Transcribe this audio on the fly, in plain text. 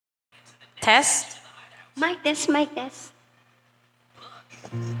Test? Mic test, mic test.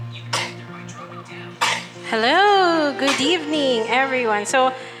 Hello! Good evening, everyone. So,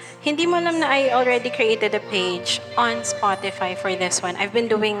 hindi mo alam na I already created a page on Spotify for this one. I've been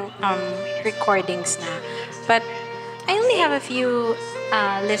doing recordings na. But I only have a few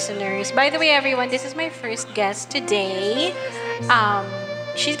listeners. By the way, everyone, this is my first guest today.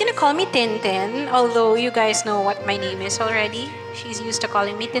 She's gonna call me Tintin, although you guys know what my name is already. She's used to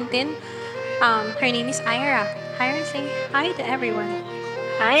calling me Tintin. Her name is Ira. Ira, say hi to everyone.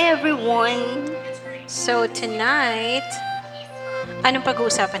 Hi, everyone. So tonight, anong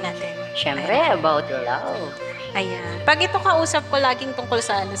pag-uusapan natin? Siyempre, about love. Ayan. Pag ito kausap ko, laging tungkol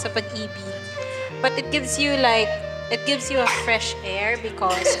sa sa pag-ibig. But it gives you a fresh air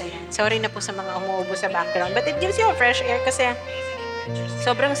because, ayan, sorry na po sa mga umuubo sa background, but it gives you a fresh air kasi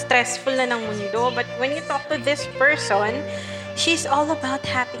sobrang stressful na ng mundo. But when you talk to this person, she's all about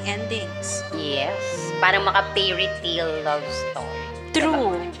happy endings. Yes. Parang maka-fairy tale love story.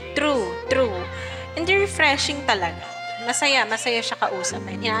 True. And refreshing talaga. Masaya siya kausap.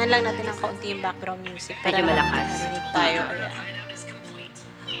 Inaan lang natin ng kaunti yung background music. Medyo malakas. Narinig tayo. Ayan.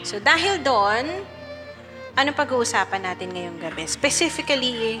 So, dahil doon, anong pag-uusapan natin ngayong gabi?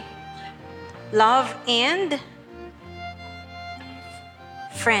 Specifically, love and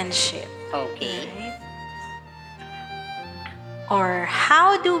friendship. Okay. Right? Or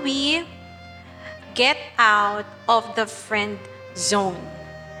how do we get out of the friend zone?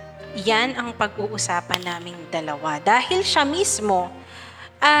 Yan ang pag-uusapan naming dalawa. Dahil siya mismo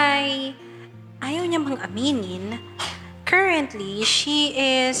ay ayaw niya mang aminin, currently, she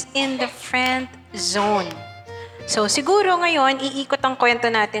is in the friend zone. So, siguro ngayon, iikot ang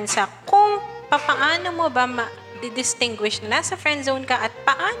kwento natin sa kung paano mo ba ma-distinguish na nasa friend zone ka at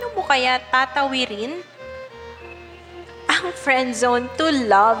paano mo kaya tatawirin ang friend zone to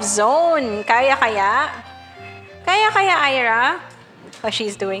love zone. Kaya, Ira? Oh,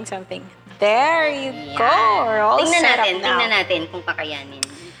 she's doing something. There you go. We're all Tingnan set natin, up now. tingnan natin kung kakayanin.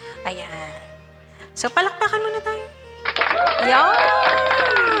 Ayan. So, palakpakan muna tayo. Yan!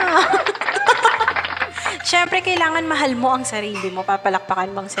 Siyempre, kailangan mahal mo ang sarili mo. Papalakpakan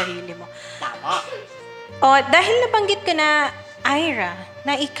mo ang sarili mo. Tama. O, dahil nabanggit ko na, Ira,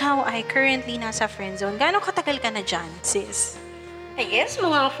 na ikaw ay currently nasa friendzone, gano'ng katagal ka na dyan, sis? I guess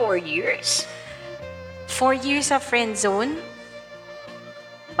mga 4 years. 4 years sa friendzone?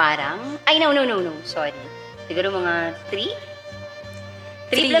 Parang, no. Sorry. Siguro mga 3?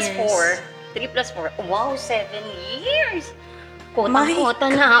 3 3 plus years. 4. 3 plus 4. Wow, 7 years. My Kota-kota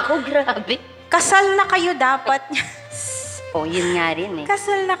na ako. Grabe. Kasal na kayo dapat. Oh, yun nga rin eh.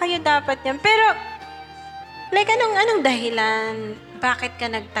 Kasal na kayo dapat yan. Pero, like, anong dahilan? Bakit ka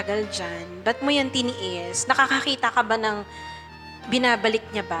nagtagal dyan? Ba't mo yan tiniis? Nakakakita ka ba ng binabalik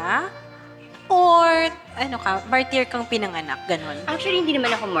niya ba? Or, martyr kang pinanganak? Ganon. Actually, hindi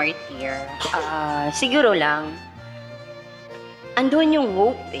naman ako martyr. Siguro lang, andun yung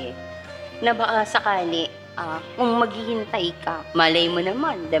hope eh, na baka sakali, kung maghihintay ka, malay mo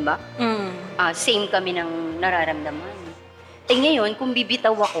naman, diba? Same kami ng nararamdaman. Eh ngayon, kung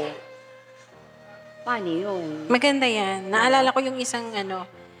bibitaw ako, paano yun? Maganda yan. Naalala ko yung isang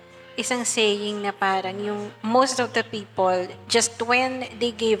saying na parang yung most of the people, just when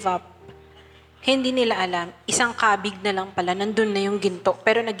they gave up, hindi nila alam, isang kabig na lang pala, nandun na yung ginto,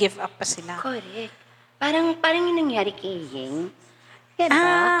 pero nag-give up pa sila. Correct. Parang yung nangyari kay Ying.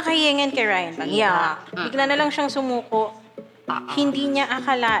 Diba? Kay Yeng and kay Ryan lang. Yeah. Bigla na lang siyang sumuko. Hindi niya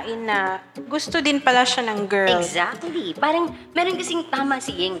akalain na gusto din pala siya ng girl. Exactly. Parang, meron kasing tama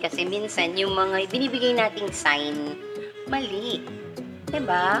si Ying kasi minsan yung mga binibigay nating sign, mali.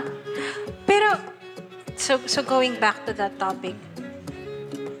 Diba? Pero, so going back to that topic,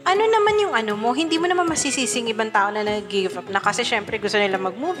 ano naman yung mo? Hindi mo naman masisising ibang tao na nag-give up na kasi syempre gusto nila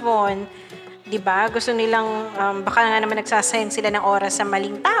mag-move on. Diba? Gusto nilang, baka nga naman nagsasayang sila ng oras sa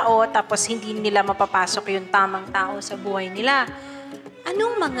maling tao tapos hindi nila mapapasok yung tamang tao sa buhay nila.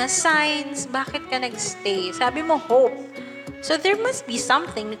 Anong mga signs? Bakit ka nag-stay? Sabi mo, hope. So there must be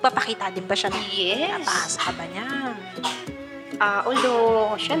something. Nagpapakita din ba siya na Yes. napasa ka ba niya?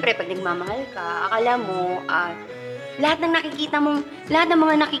 Although, syempre, pag nagmamahal ka, akala mo, lahat ng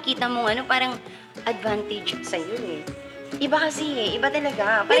mga nakikita mong parang advantage sa'yo eh. Iba kasi eh. Iba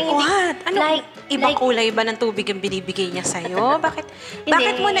talaga. Parang What? Ibang like, kulay ba ng tubig ang binibigay niya sa'yo?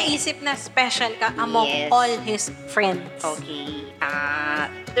 Bakit mo naisip na special ka among Yes. all his friends? Okay.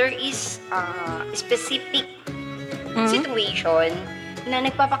 There is specific situation na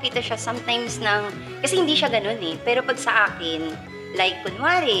nagpapakita siya sometimes kasi hindi siya ganun eh. Pero pag sa akin, like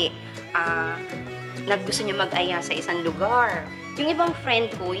kunwari, gusto niya mag-aya sa isang lugar. Yung ibang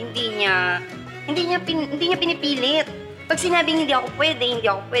friend ko, hindi niya pinipilit. Pag sinabing hindi ako pwede.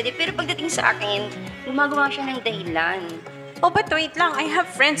 Pero pagdating sa akin, gumagawa siya ng dahilan. Oh, but wait lang. I have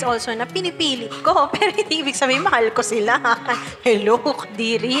friends also na pinipilit ko. Pero hindi ibig sabihin, mahal ko sila. Hello,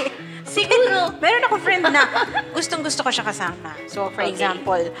 diri. Siguro. Meron ako friend na gustong-gusto ko siya kasama. So, for Okay.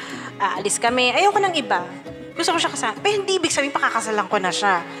 example, aalis kami. Ayoko ng iba. Gusto ko siya kasama. Pero hindi ibig sabihin, pakakasalan ko na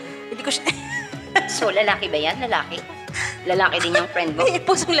siya. Hindi ko siya... So, lalaki ba yan? Lalaki? Lalaki din yung friend mo? Ay,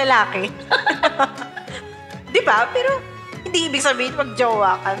 pusong lalaki. Di ba? Pero hindi ibig sabihin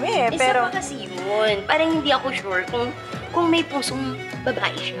mag-jowa kami. Pero... Isa pa kasi yun. Parang hindi ako sure kung may pusong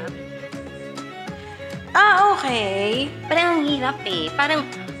babae siya. Okay. Parang ang hirap eh. Parang,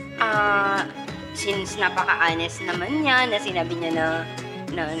 since napaka-honest naman niya, na sinabi niya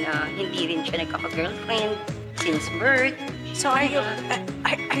na hindi rin siya nagkaka-girlfriend since birth. So are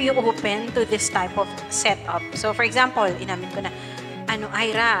you open to this type of setup? So for example, inamin ko na,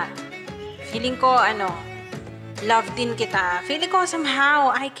 Ira, feeling ko, love din kita. Feeling ko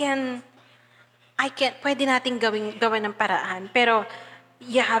somehow, pwede nating gawan ng paraan. Pero,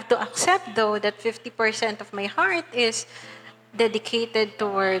 you have to accept though that 50% of my heart is dedicated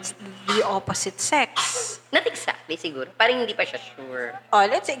towards the opposite sex. Not exactly siguro. Parang hindi pa siya sure. Oh,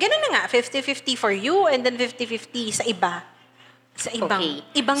 let's say, ganun na nga, 50-50 for you and then 50-50 sa iba. Sa ibang, Okay.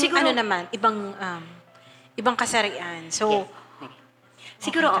 ibang Siguro- ibang kasarian. So, Yes.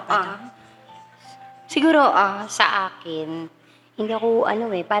 Siguro, okay ka ba siguro, sa akin, hindi ako,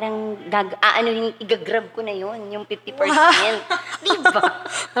 parang igagrab ko na yon yung 50%. Di ba?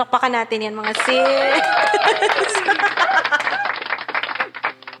 nakpakan natin yan mga sis.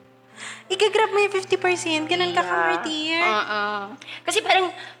 Igagrab mo yung 50%. Ganun ka ka, dear. Kasi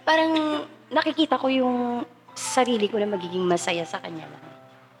parang nakikita ko yung sarili ko na magiging masaya sa kanya lang.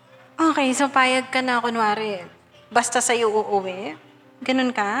 Okay, so payag ka na, kunwari, basta sa'yo uuwi?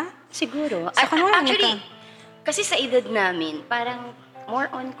 Ganun ka? Siguro. So, kunwari Actually, ka. kasi sa edad namin, parang more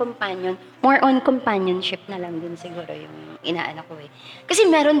on companionship na lang din siguro yung inaanak ko eh. Kasi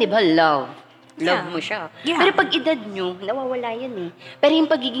meron, di ba, love. Love Yeah. mo siya. Yeah. Pero pag edad nyo, nawawala yun eh. Pero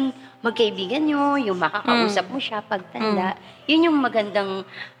yung pagiging magkaibigan nyo, yung makakausap mo siya pagtanda, yun yung magandang,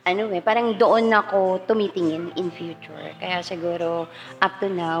 parang doon ako tumitingin in future. Kaya siguro, up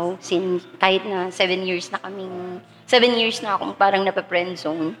to now, since kahit na 7 years na akong parang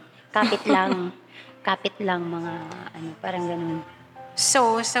napa-friendzone, kapit lang mga, parang ganun.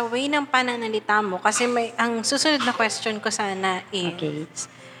 So, sa way ng pananalita mo, kasi ang susunod na question ko sana is, Okay.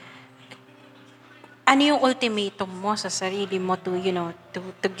 ano yung ultimatum mo sa sarili mo to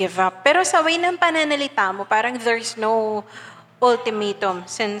give up? Pero sa way ng pananalita mo, parang there's no ultimatum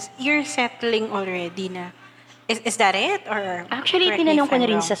since you're settling already na. Is that it? Or Actually, correct me tinanong if ko I'm na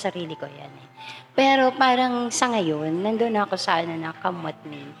rin wrong? sa sarili ko yan eh. Pero parang sa ngayon, nandun ako sa na come what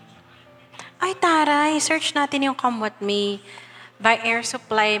may. Ay, taray. Search natin yung Come What Me by Air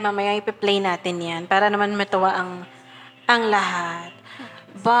Supply. Mamaya ipi-play natin yan para naman matuwa ang lahat.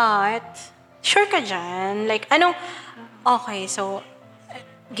 But, sure ka dyan? Like, okay, so,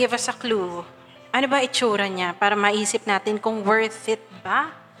 give us a clue. Ano ba itsura niya para maisip natin kung worth it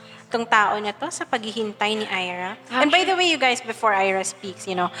ba itong tao na to sa paghihintay ni Ira? And by the way, you guys, before Ira speaks,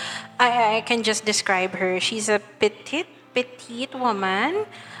 I can just describe her. She's a petite woman,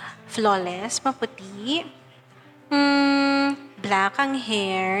 flawless, maputi, black ang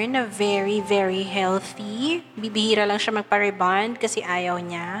hair na very, very healthy. Bibihira lang siya magpa-rebond kasi ayaw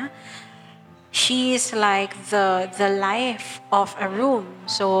niya. She's like the life of a room.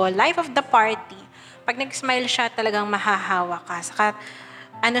 So, life of the party. Pag nag-smile siya, talagang mahahawa ka. Saka,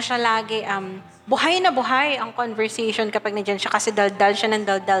 siya lagi, buhay na buhay ang conversation kapag nandiyan siya kasi daldal siya ng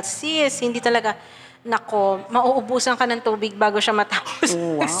daldal. Sis, hindi talaga, nako, mauubusan ka ng tubig bago siya matapos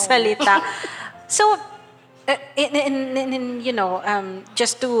salita. So,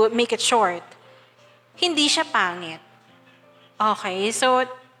 just to make it short, hindi siya pangit. Okay, so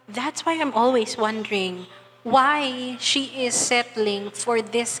that's why I'm always wondering why she is settling for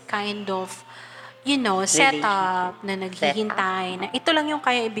this kind of, setup na naghihintay na ito lang yung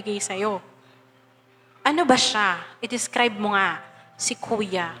kaya ibigay sa'yo. Ano ba siya? I-describe mo nga si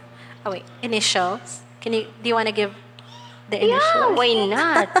Kuya. Oh wait, initials? Do you wanna give the initials? Yeah, why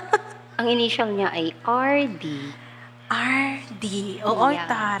not? Ang initial niya ay RD. RD. Oo, Yeah.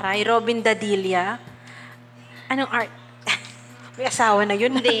 taray. Robin Dadilla. Anong art? May asawa na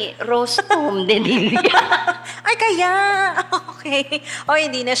yun. Hindi, Rostom Dedilia. Ay, kaya. Okay. O,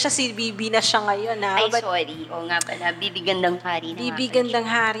 hindi na siya si Bibi na siya ngayon. Ay, But sorry. O nga pala, bibigandang hari na Bibi nga pala gandang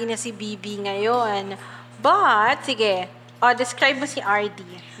hari na si Bibi ngayon. But, sige. O, describe mo si RD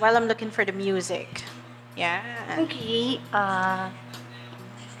while I'm looking for the music. Yeah. Okay,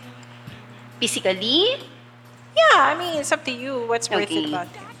 physically, Yeah, I mean, it's up to you. What's worth it okay. about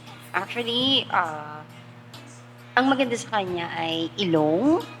him? Actually, ang maganda sa kanya ay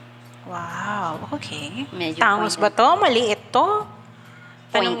ilong, Wow, okay. medyo Tangos ba to? Maliit to?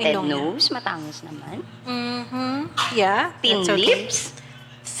 Anong pointed ilong niya? nose, matangos naman. Mm-hmm. Yeah, Thin that's okay. lips,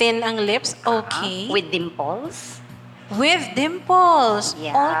 Thin ang lips? Okay. with dimples. With dimples.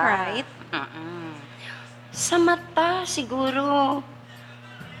 Yeah. All right. Mm-mm. Sa mata, siguro,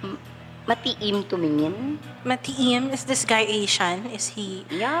 matiim tumingin. Matiim. Is this guy Asian? Is he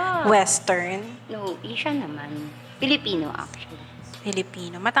Yeah. Western? No, Asian naman. Filipino actually.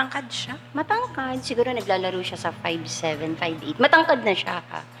 Filipino? Matangkad siya? Matangkad. Siguro naglalaro siya sa 5'7", 5'8". Matangkad na siya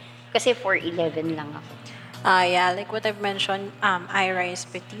ha. Kasi 4'11 lang ako. Yeah, like what I've mentioned, Ira is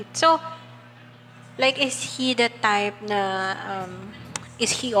petite. So, like, is he the type na,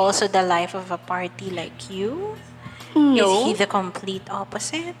 is he also the life of a party like you? No, Is he the complete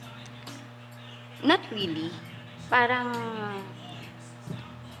opposite? not really. Parang,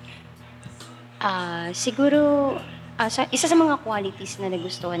 siguro, isa sa mga qualities na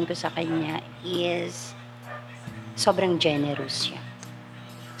nagustuhan ko sa kanya is sobrang generous siya.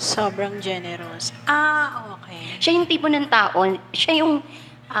 Sobrang generous. Okay. Siya yung tipo ng tao, siya yung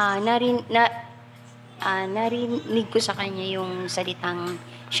narinig ko sa kanya yung salitang,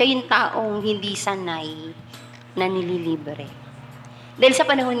 siya yung taong hindi sanay na nililibre. Dahil sa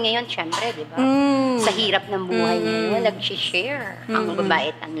panahon ngayon, syempre, di ba? Sa hirap ng buhay ngayon, nag-share ang babae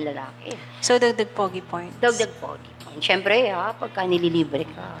at ang lalaki. So, dagdag pogi point. Dagdag pogi. Syempre, pagka nililibre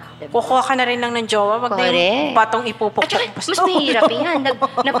ka, diba? Kukuha ka na rin lang ng jowa, wag na yung Correct. batong ipupok. At saka, mas mahirap yan.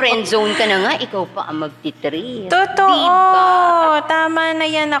 Na-friendzone ka na nga, ikaw pa ang magtitreat. Totoo! Diba? Tama na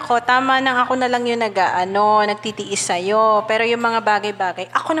yan ako. Tama na ako na lang yung nagtitiis sa'yo. Pero yung mga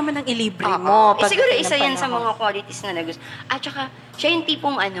bagay-bagay, ako naman ang ilibre mo. Siguro pagdating ng isa yan sa panahon. mga qualities na nagustuhan. At saka, siya yung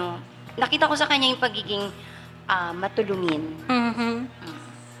tipong nakita ko sa kanya yung pagiging matulungin. Mhm.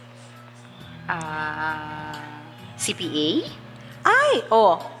 CPA?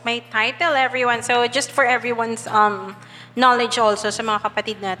 May title, everyone. So, just for everyone's knowledge also sa mga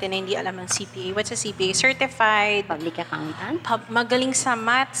kapatid natin na hindi alam ng CPA. What's a CPA? Certified. Public accountant? Magaling sa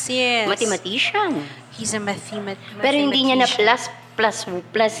maths, yes. Mathematician. He's a mathematician. Pero hindi niya na plus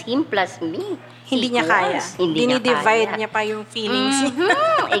him, plus me. Hindi niya kaya. Hindi niya Dinidivide kaya. niya pa yung feelings.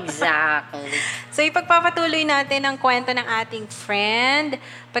 Exactly. So, ipagpapatuloy natin ang kwento ng ating friend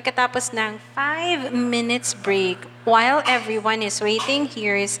pagkatapos ng 5 minutes break. While everyone is waiting,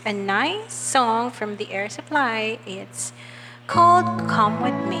 here is a nice song from the Air Supply. It's called Come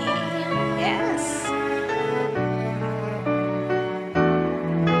With Me. Yes.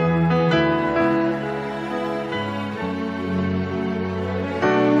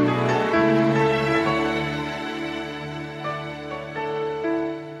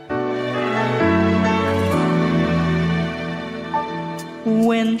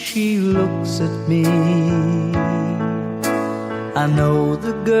 When she looks at me, I know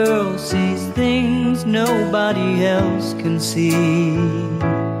the girl sees things nobody else can see.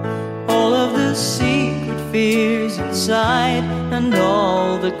 All of the secret fears inside and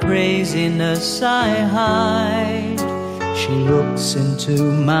all the craziness I hide. She looks into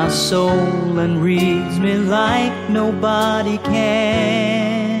my soul and reads me like nobody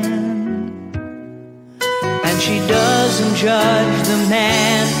can. And she doesn't judge the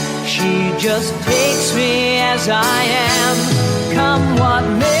man, she just takes me as I am. Come what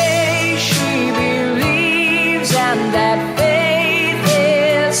may, she believes, and that faith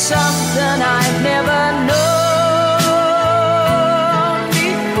is something I've never known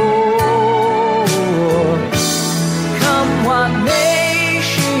before. Come what may,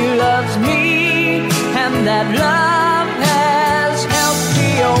 she loves me, and that love has helped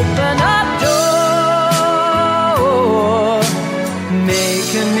me open a door,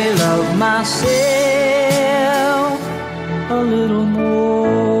 making me love myself a little more.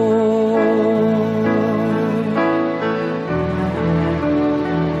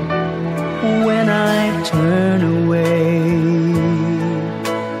 When I turn away,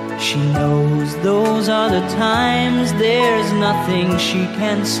 she knows those are the times there's nothing she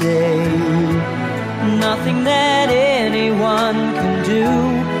can say, nothing that anyone can do,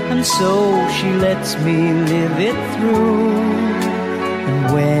 and so she lets me live it through.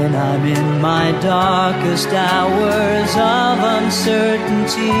 And when I'm in my darkest hours of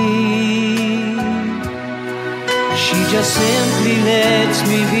uncertainty, she just simply lets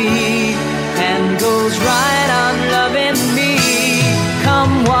me be and goes right on loving me.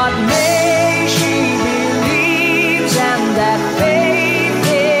 Come what may, she believes, and that faith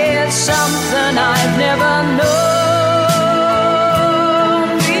is something I've never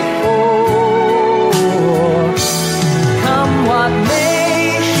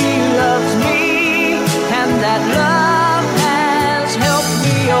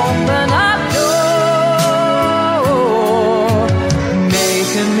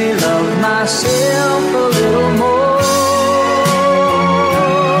myself a little more.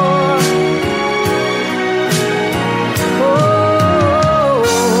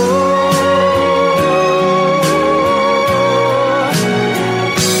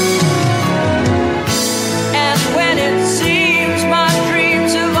 And when it seems my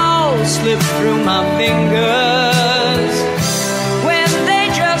dreams have all slipped through my fingers, when they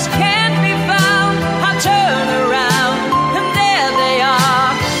just can't be found, I turn around and there they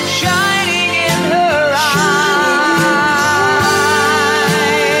are, shining in her eyes.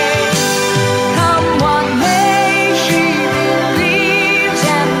 Come what may, she believes,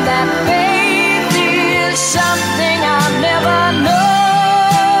 and that faith is something I've never known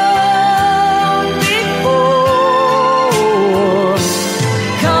before.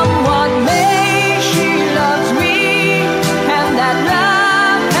 Come what may, she loves me, and that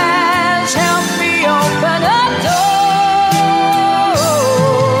love has helped me open a door,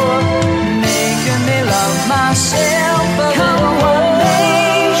 making me love myself a little more.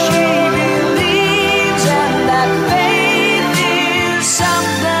 She believes, and that faith is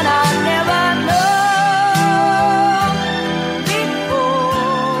something I never known before.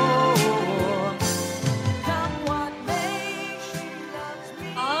 Come what may, she loves me.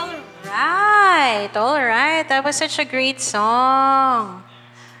 All right. That was such a great song.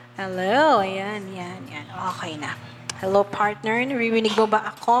 Hello, ayan. Okay na. Hello, partner. Naririnig mo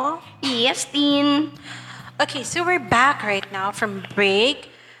ba ako? Yes, Tin. Okay, so we're back right now from break.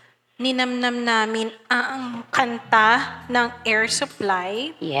 Ninamnam namin ang kanta ng Air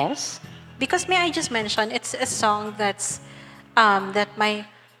Supply. Yes. Because may I just mention, it's a song that my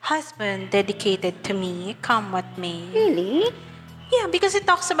husband dedicated to me, come what may. Really? Yeah, because it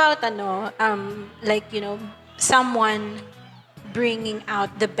talks about someone bringing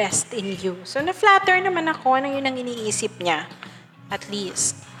out the best in you. So na-flatter naman ako na yun ang iniisip niya, at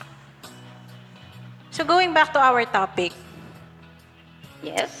least. So going back to our topic,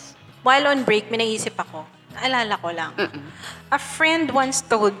 Yes. while on break, may naisip ako. Naalala ko lang. A friend once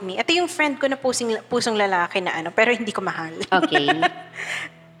told me, ito yung friend ko na pusong lalaki na pero hindi ko mahal. Okay.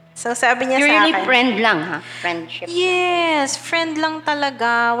 So sabi niya You're sa really akin, friend lang, ha? Friendship. yes, friend lang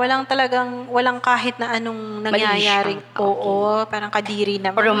talaga. Walang kahit na anong nangyayaring. Mali siya. Okay. Oo, parang kadiri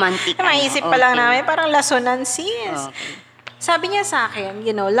naman. O romantic, Na maisip pa lang okay. namin, parang lasonan sis. Okay. Sabi niya sa akin,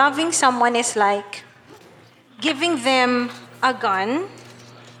 loving someone is like giving them a gun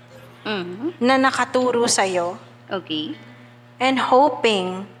Mhm. na nakaturo sa'yo Okay. and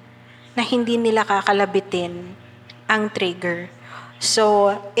hoping na hindi nila kakalabitin ang trigger. So,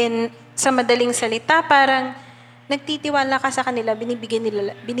 sa madaling salita, parang nagtitiwala ka sa kanila,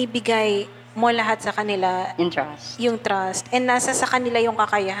 binibigay mo lahat sa kanila Interest. yung trust. And nasa sa kanila yung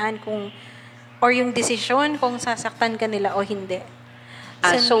kakayahan or yung desisyon kung sasaktan ka nila o hindi.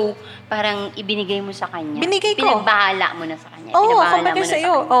 So, parang ibinigay mo sa kanya. Binigay ko. Pinagbahala mo na sa kanya. Oo, Pinabahala kumbaga mo na sa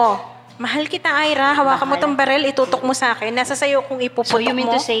sa'yo. kanya. Oh, mahal kita, Ira. Hawakan mo Mahal. tong barel, itutok mo sa akin. Nasa sa'yo kung ipuputok So, you mean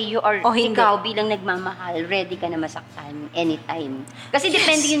mo. to say o hindi. ikaw bilang nagmamahal, ready ka na masaktan anytime. Kasi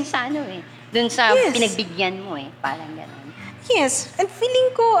depende yun sa dun sa Yes. pinagbigyan mo Parang gano'n. Yes. And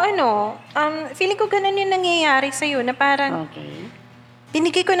feeling ko ganun yung nangyayari sa'yo na parang Okay.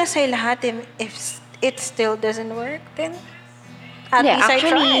 binigay ko na sa'yo lahat. If it still doesn't work, then at Hindi, least I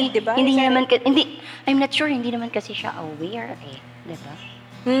actually, tried, di ba? hindi niya naman, I'm not sure, hindi naman kasi siya aware di ba?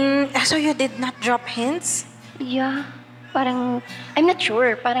 So you did not drop hints? Yeah. Parang, I'm not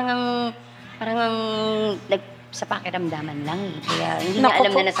sure. Parang ang sa pakiramdaman lang Kaya hindi niya Naku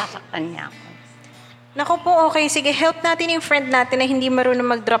alam po. na nasasaktan niya ako. Naku po, okay. Sige, help natin yung friend natin na hindi marunong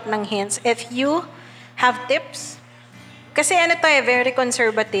mag-drop ng hints. If you have tips, kasi very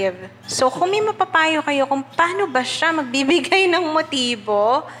conservative. So, kung may mapapayo kayo kung paano ba siya magbibigay ng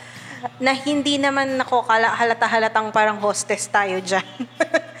motibo na hindi naman halata-halatang parang hostess tayo dyan.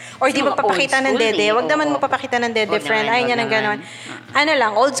 Or di Mga magpapakita old ng school dede. Huwag naman oo. magpapakita ng dede, Huwag friend. naman, Ayaw niya huwag ng ganon. naman.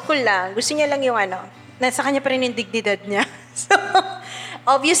 Lang, old school lang. Gusto niya lang yung nasa kanya pa rin yung dignidad niya. So,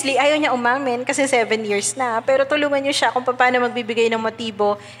 obviously, ayaw niya umamin kasi 7 years na. Pero tulungan niyo siya kung paano magbibigay ng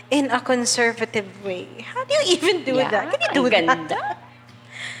motibo in a conservative way. How do you even do that? Can you do ang that? ganda.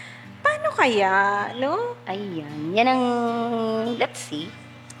 Paano kaya, no? Ayan. Yan ang, let's see.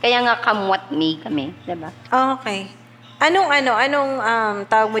 Kaya nga, come what may kami, diba? Okay. Anong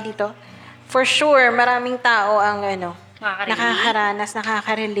tawag mo dito? For sure, maraming tao ang Nakaka-relate. nakakaranas,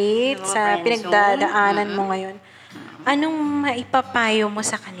 nakaka-relate Yung mga sa friendzone. pinagdadaanan mo ngayon. Anong maipapayo mo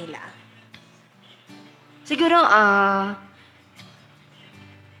sa kanila? Siguro,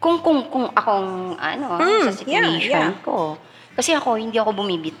 kung akong, sa situation yeah. ko. Kasi hindi ako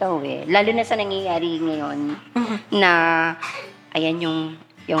bumibitaw Lalo na sa nangyayari ngayon na, ayan yung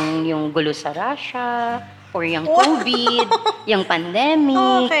Yung gulo sa Russia, or yung COVID, yung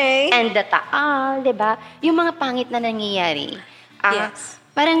pandemic, Okay. and the taal, di ba? Yung mga pangit na nangyayari. Yes.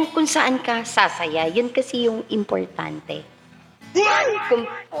 Parang kung saan ka sasaya, yun kasi yung importante. Kung,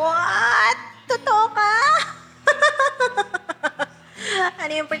 What? Totoo ka?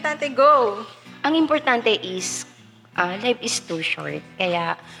 Ano yung importante? Go! ang importante is, life is too short.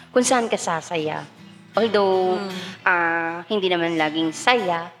 Kaya kung saan ka sasaya. Although, hindi naman laging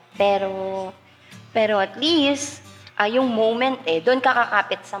saya, pero at least, yung moment doon ka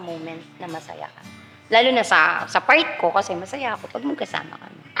kakapit sa moment na masaya ka. Lalo na sa part ko, kasi masaya ako pag magkasama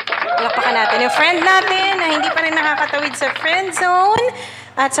kami. Lakpakan natin yung friend natin na hindi pa rin nakakatawid sa friend zone.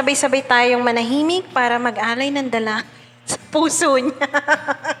 At sabay-sabay tayong manahimik para mag-alay ng dala sa puso niya.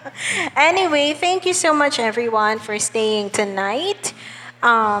 Anyway, thank you so much everyone for staying tonight.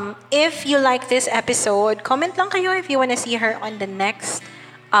 If you like this episode, comment lang kayo if you wanna see her on the next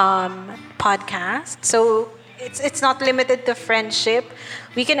podcast. So it's not limited to friendship.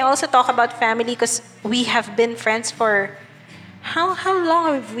 We can also talk about family because we have been friends for how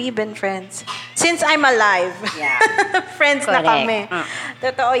long have we been friends? Since I'm alive. Yeah. Friends na Correct. kami.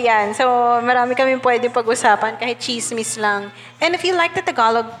 Totoo yan. So, marami kami pwedeng pag-usapan kahit chismis lang. And if you like the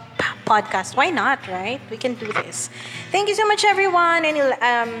Tagalog podcast, why not, right? We can do this. Thank you so much, everyone.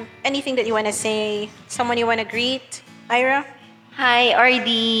 Anything that you want to say? Someone you want to greet? Ira? Hi, RD.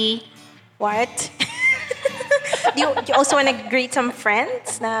 What? do you also want to greet some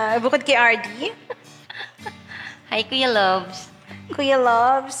friends na bukod kay RD? Hi, Kuya Loves. Kuya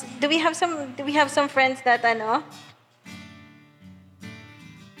Loves, do we have some friends that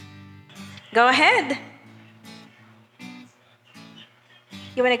Go ahead.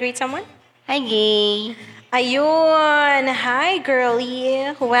 You want to greet someone? Hi, Gay. Ayun. Hi,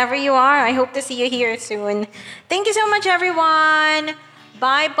 girlie. Whoever you are, I hope to see you here soon. Thank you so much, everyone.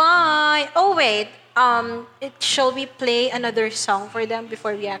 Bye-bye. Oh, wait. Shall we play another song for them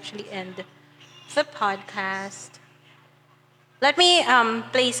before we actually end the podcast? Let me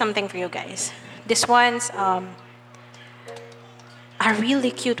play something for you guys. This one's a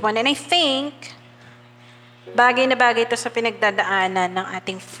really cute one. And I think bagay na bagay ito sa pinagdadaanan ng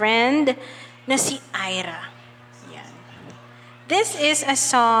ating friend na si Ira. Yan. This is a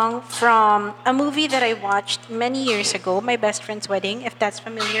song from a movie that I watched many years ago, My Best Friend's Wedding, if that's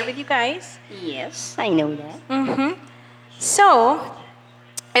familiar with you guys. Yes, I know that. So,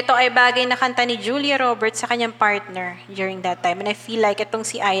 ito ay bagay na kanta ni Julia Roberts sa kanyang partner during that time. And I feel like itong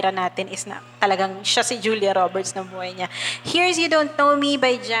si Ira natin is na talagang siya si Julia Roberts ng buhay niya. Here's You Don't Know Me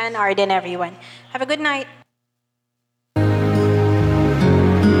by Jan Arden, everyone. Have a good night.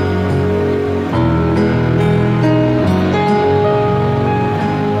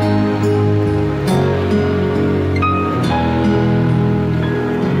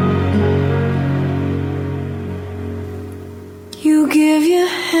 You give your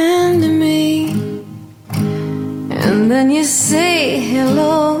hand to me, and then you say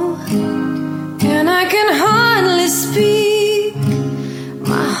hello, and I can hardly speak.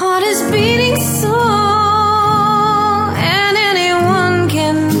 My heart is beating so, and anyone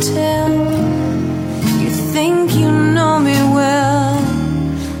can tell. You think you know me well,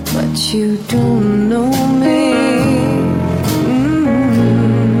 but you don't know me.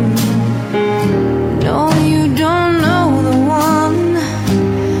 No, you don't know the one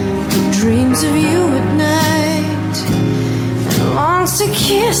who dreams of you at night and longs to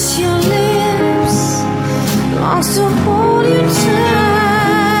kiss your lips, longs to hold you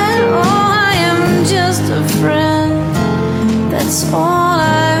tight. Oh, I am just a friend, that's all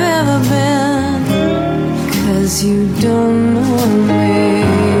I've ever been, 'cause you don't know me.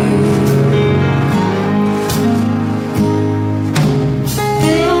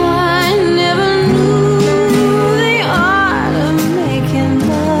 I never knew the art of making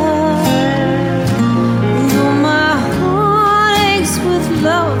love, though my heart aches with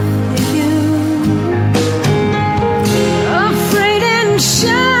love for you. Afraid and shy,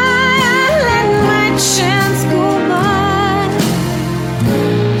 I let my chance go by,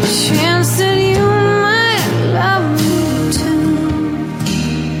 chance that you might love me too.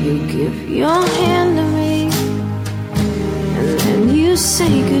 You give your hand to me, and then you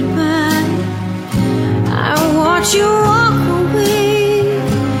say goodbye. I watch you